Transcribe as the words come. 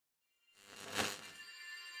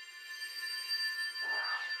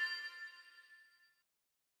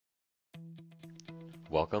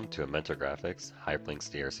Welcome to a Mentor Graphics HyperLynx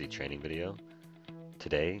DRC training video.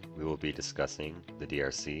 Today we will be discussing the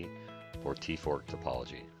DRC for T-fork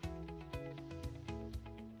topology.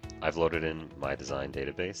 I've loaded in my design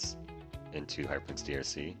database into HyperLynx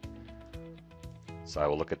DRC. So I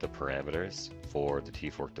will look at the parameters for the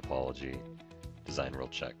T-fork topology design rule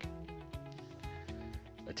check.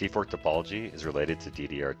 A T-fork topology is related to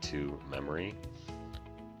DDR2 memory,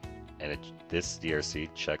 and this DRC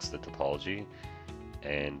checks the topology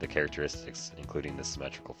and the characteristics, including the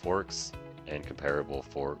symmetrical forks and comparable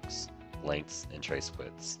forks, lengths, and trace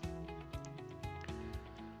widths.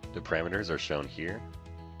 The parameters are shown here,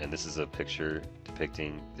 and this is a picture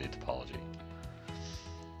depicting the topology.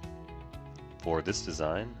 For this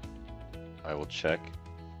design, I will check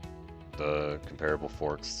the comparable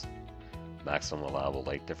forks maximum allowable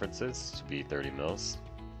length differences to be 30 mils,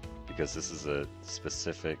 because this is a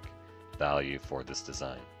specific value for this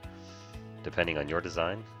design. Depending on your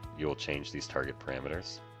design, you will change these target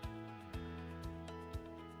parameters.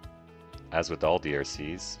 As with all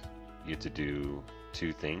DRCs, you have to do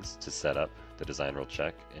two things to set up the design rule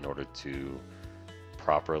check in order to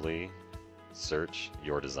properly search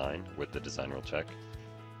your design with the design rule check.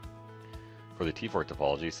 For the T-fork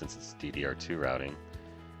topology, since it's DDR2 routing,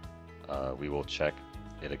 we will check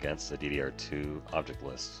it against the DDR2 object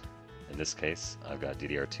list. In this case, I've got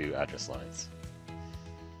DDR2 address lines.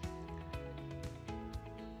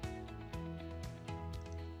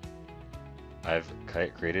 I've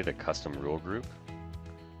created a custom rule group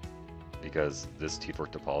because this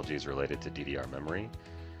T-fork topology is related to DDR memory,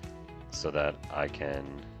 so that I can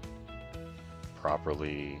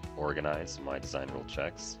properly organize my design rule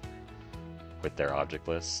checks with their object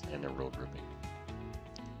lists and their rule grouping.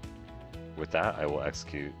 With that, I will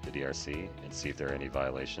execute the DRC and see if there are any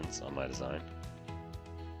violations on my design.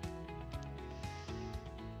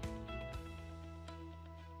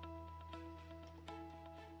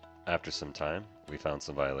 After some time, we found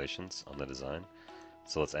some violations on the design,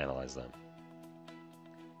 so let's analyze them.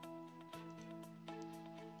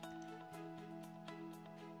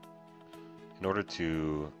 In order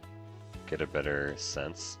to get a better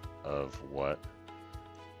sense of what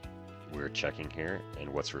we're checking here and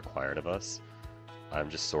what's required of us, I'm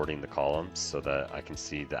just sorting the columns so that I can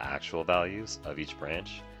see the actual values of each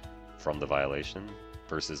branch from the violation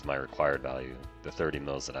versus my required value, the 30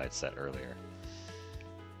 mils that I had set earlier.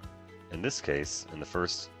 In this case, in the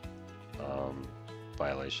first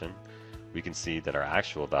violation, we can see that our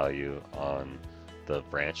actual value on the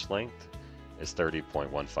branch length is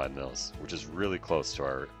 30.15 mils, which is really close to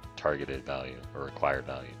our targeted value or required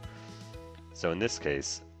value. So in this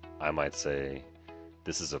case, I might say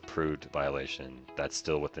this is a proved violation that's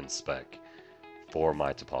still within spec for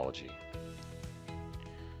my topology.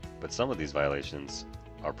 But some of these violations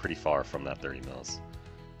are pretty far from that 30 mils.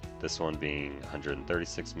 This one being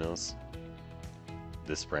 136 mils,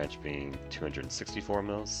 this branch being 264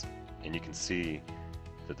 mils, and you can see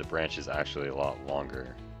that the branch is actually a lot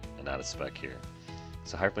longer and out of spec here.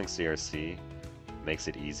 So HyperLynx DRC makes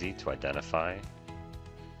it easy to identify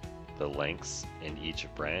the lengths in each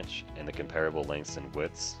branch and the comparable lengths and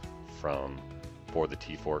widths for the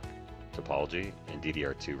T-fork topology and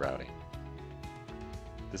DDR2 routing.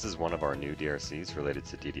 This is one of our new DRCs related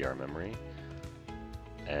to DDR memory,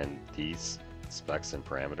 and these specs and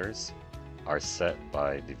parameters are set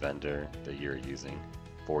by the vendor that you're using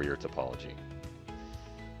for your topology.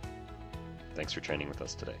 Thanks for training with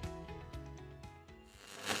us today.